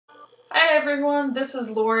Hi everyone, this is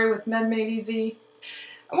Lori with MedMadeEasy.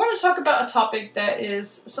 I want to talk about a topic that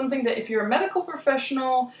is something that if you're a medical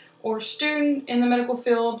professional or student in the medical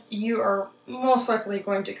field, you are most likely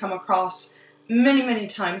going to come across many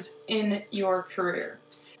times in your career.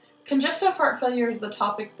 Congestive heart failure is the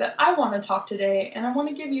topic that I want to talk today, and I want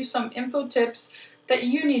to give you some info tips that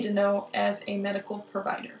you need to know as a medical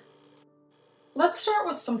provider. Let's start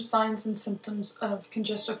with some signs and symptoms of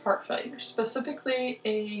congestive heart failure,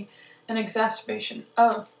 specifically an exacerbation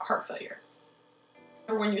of heart failure.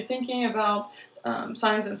 When you're thinking about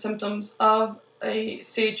signs and symptoms of a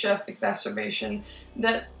CHF exacerbation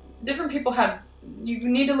that different people have, you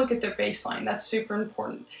need to look at their baseline. That's super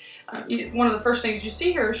important. One of the first things you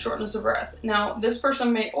see here is shortness of breath. Now, this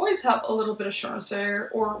person may always have a little bit of shortness of air,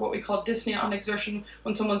 or what we call dyspnea on exertion,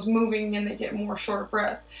 when someone's moving and they get more short of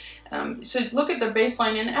breath. So look at their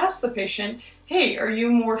baseline and ask the patient, hey, are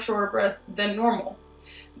you more short of breath than normal?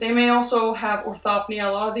 They may also have orthopnea. A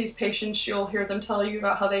lot of these patients, you'll hear them tell you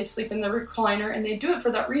about how they sleep in the recliner, and they do it for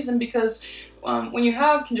that reason because when you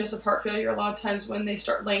have congestive heart failure, a lot of times when they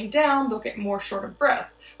start laying down, they'll get more short of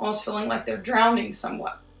breath, almost feeling like they're drowning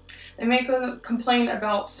somewhat. They may complain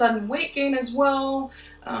about sudden weight gain as well.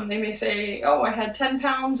 They may say, oh, I had 10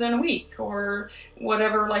 pounds in a week, or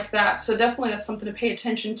whatever like that. So definitely that's something to pay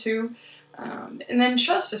attention to. And then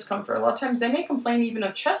chest discomfort. A lot of times they may complain even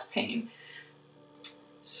of chest pain.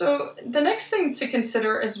 So the next thing to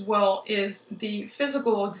consider as well is the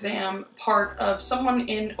physical exam part of someone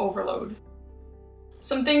in overload.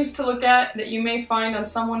 Some things to look at that you may find on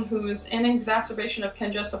someone who is in exacerbation of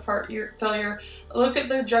congestive heart failure. Look at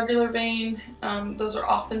their jugular vein. Those are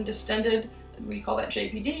often distended. We call that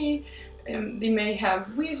JPD. They may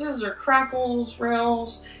have wheezes or crackles,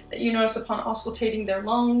 rails that you notice upon auscultating their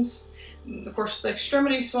lungs. Of course, the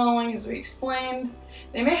extremity swelling, as we explained.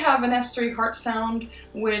 They may have an S3 heart sound,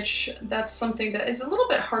 which that's something that is a little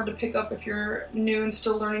bit hard to pick up if you're new and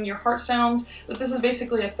still learning your heart sounds, but this is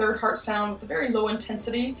basically a third heart sound with a very low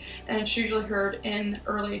intensity, and it's usually heard in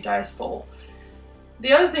early diastole.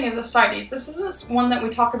 The other thing is ascites. This isn't one that we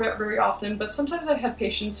talk about very often, but sometimes I've had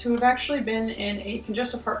patients who have actually been in a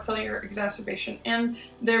congestive heart failure exacerbation, and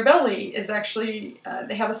their belly is actually,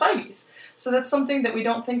 they have ascites. So that's something that we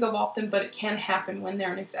don't think of often, but it can happen when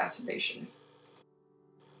they're in exacerbation.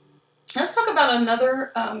 Let's talk about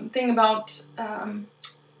another thing about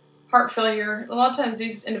heart failure. A lot of times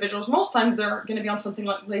these individuals, most times they're going to be on something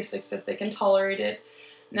like Lasix if they can tolerate it.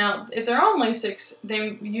 Now, if they're on Lasix,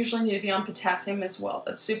 they usually need to be on potassium as well.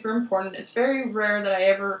 That's super important. It's very rare that I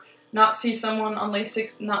ever not see someone on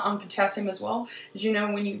Lasix not on potassium as well. As you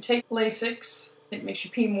know, when you take Lasix, it makes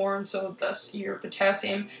you pee more, and so thus your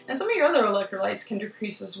potassium and some of your other electrolytes can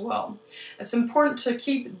decrease as well. It's important to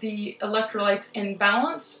keep the electrolytes in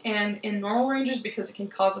balance and in normal ranges because it can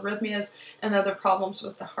cause arrhythmias and other problems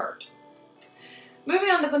with the heart. Moving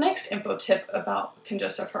on to the next info tip about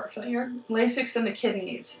congestive heart failure, Lasix in the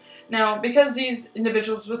kidneys. Now, because these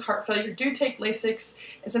individuals with heart failure do take Lasix,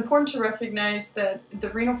 it's important to recognize that the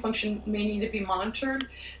renal function may need to be monitored.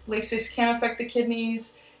 Lasix can affect the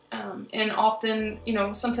kidneys, and often,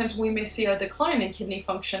 sometimes we may see a decline in kidney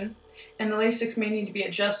function, and the Lasix may need to be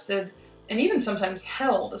adjusted and even sometimes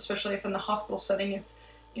held, especially if in the hospital setting, if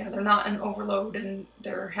they're not in overload and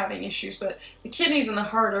they're having issues. But the kidneys and the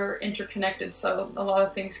heart are interconnected, so a lot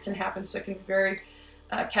of things can happen, so it can be very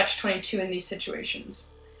catch-22 in these situations.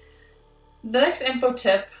 The next info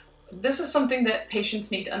tip, this is something that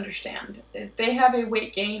patients need to understand. If they have a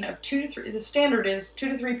weight gain of 2 to 3, the standard is 2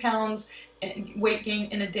 to 3 pounds weight gain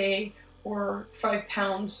in a day, or 5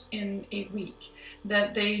 pounds in a week,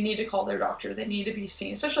 that they need to call their doctor. They need to be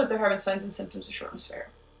seen, especially if they're having signs and symptoms of shortness of air.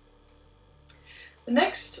 The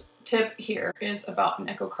next tip here is about an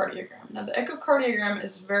echocardiogram. Now, the echocardiogram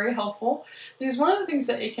is very helpful because one of the things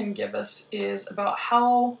that it can give us is about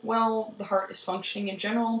how well the heart is functioning in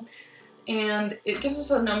general, and it gives us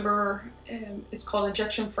a number. It's called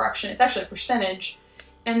ejection fraction. It's actually a percentage,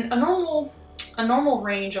 and a normal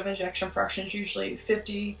range of ejection fraction is usually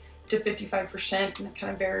 50 to 55%, and that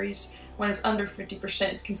kind of varies. When it's under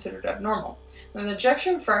 50%, it's considered abnormal. Now, the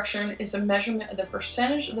ejection fraction is a measurement of the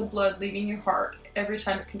percentage of the blood leaving your heart every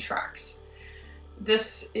time it contracts.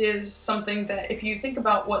 This is something that, if you think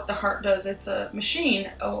about what the heart does, it's a machine,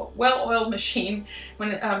 a well-oiled machine.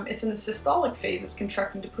 When it's in the systolic phase, it's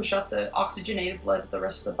contracting to push out the oxygenated blood to the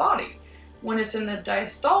rest of the body. When it's in the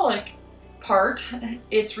diastolic part,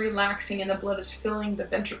 it's relaxing and the blood is filling the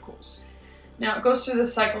ventricles. Now, it goes through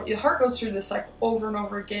this cycle. Your heart goes through this cycle over and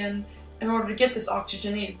over again in order to get this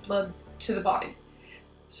oxygenated blood to the body.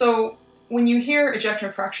 So when you hear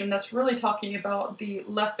ejection fraction, that's really talking about the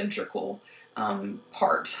left ventricle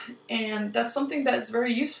part, and that's something that's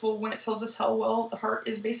very useful when it tells us how well the heart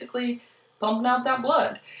is basically pumping out that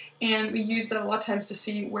blood. And we use that a lot of times to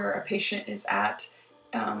see where a patient is at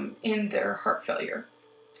in their heart failure.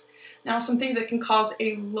 Now, some things that can cause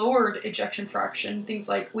a lowered ejection fraction, things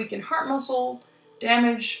like weakened heart muscle,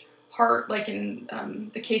 damage heart, like in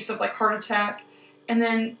the case of like heart attack, and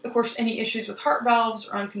then of course any issues with heart valves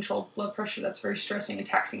or uncontrolled blood pressure that's very stressing and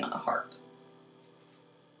taxing on the heart.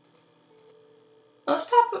 Let's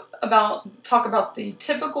talk about the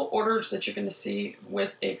typical orders that you're going to see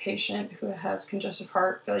with a patient who has congestive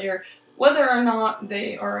heart failure, whether or not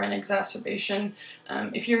they are an exacerbation.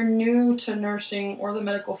 If you're new to nursing or the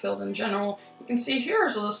medical field in general, you can see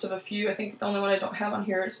here's a list of a few. I think the only one I don't have on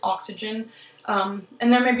here is oxygen. And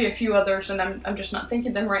there may be a few others, and I'm just not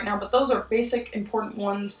thinking them right now, but those are basic important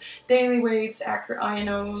ones. Daily weights, accurate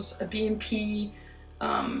INOs, a BMP,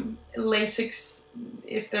 Lasix.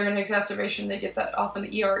 If they're in exacerbation, they get that off in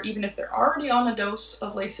the ER, even if they're already on a dose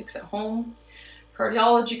of Lasix at home.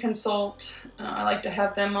 Cardiology consult, I like to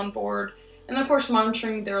have them on board. And then of course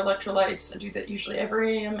monitoring their electrolytes. I do that usually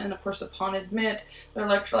every AM, and of course upon admit, their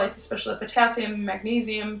electrolytes, especially potassium and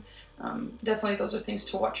magnesium, definitely those are things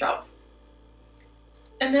to watch out for.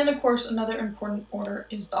 And then of course another important order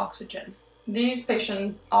is the oxygen. These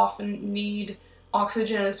patients often need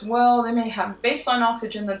oxygen as well. They may have baseline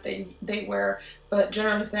oxygen that they wear, but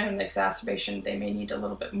generally if they're in the exacerbation, they may need a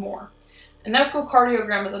little bit more. An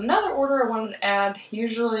echocardiogram is another order I wanted to add.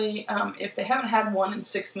 Usually, if they haven't had one in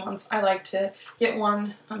 6 months, I like to get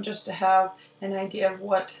one just to have an idea of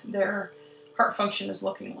what their heart function is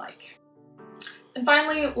looking like. And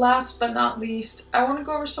finally, last but not least, I want to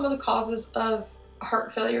go over some of the causes of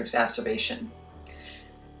heart failure exacerbation.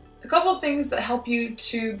 A couple of things that help you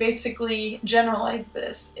to basically generalize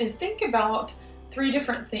this is think about 3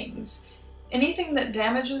 different things. Anything that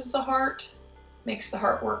damages the heart, makes the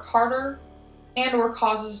heart work harder, and or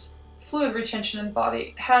causes fluid retention in the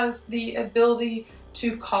body has the ability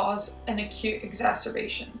to cause an acute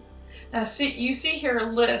exacerbation. Now you see here a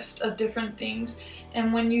list of different things,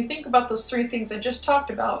 and when you think about those 3 things I just talked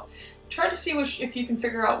about, try to see if you can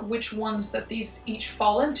figure out which ones that these each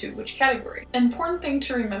fall into, which category. An important thing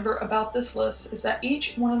to remember about this list is that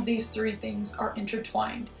each one of these 3 things are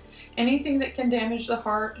intertwined. Anything that can damage the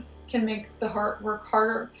heart can make the heart work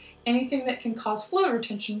harder. Anything that can cause fluid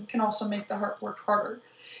retention can also make the heart work harder,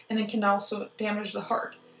 and it can also damage the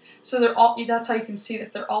heart. So that's how you can see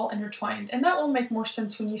that they're all intertwined, and that will make more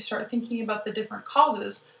sense when you start thinking about the different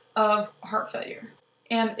causes of heart failure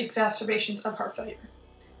and exacerbations of heart failure.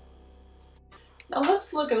 Now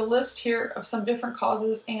let's look at a list here of some different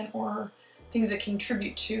causes and or things that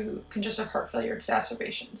contribute to congestive heart failure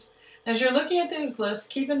exacerbations. As you're looking at these lists,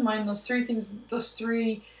 keep in mind those 3 things, those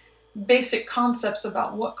 3 basic concepts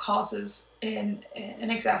about what causes an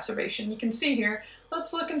exacerbation. You can see here,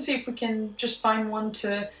 let's look and see if we can just find one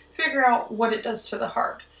to figure out what it does to the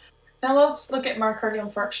heart. Now let's look at myocardial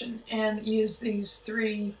infarction and use these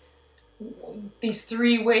three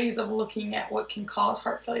ways of looking at what can cause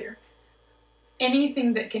heart failure.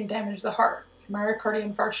 Anything that can damage the heart.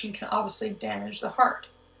 Myocardial infarction can obviously damage the heart.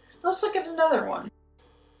 Let's look at another one.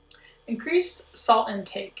 Increased salt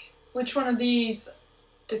intake. Which one of these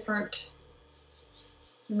different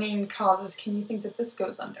main causes can you think that this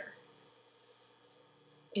goes under?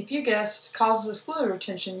 If you guessed causes fluid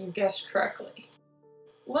retention, you guessed correctly.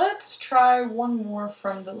 Let's try one more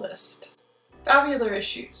from the list. Valvular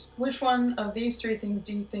issues. Which one of these 3 things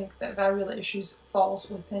do you think that valvular issues falls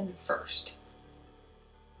within first?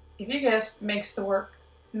 If you guessed makes the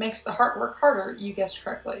heart work harder, you guessed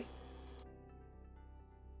correctly.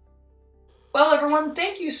 Well everyone,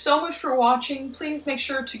 thank you so much for watching. Please make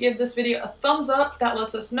sure to give this video a thumbs up. That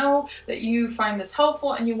lets us know that you find this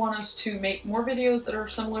helpful and you want us to make more videos that are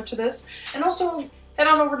similar to this. And also head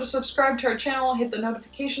on over to subscribe to our channel, hit the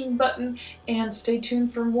notification button, and stay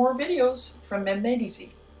tuned for more videos from Med Made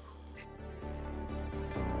Easy.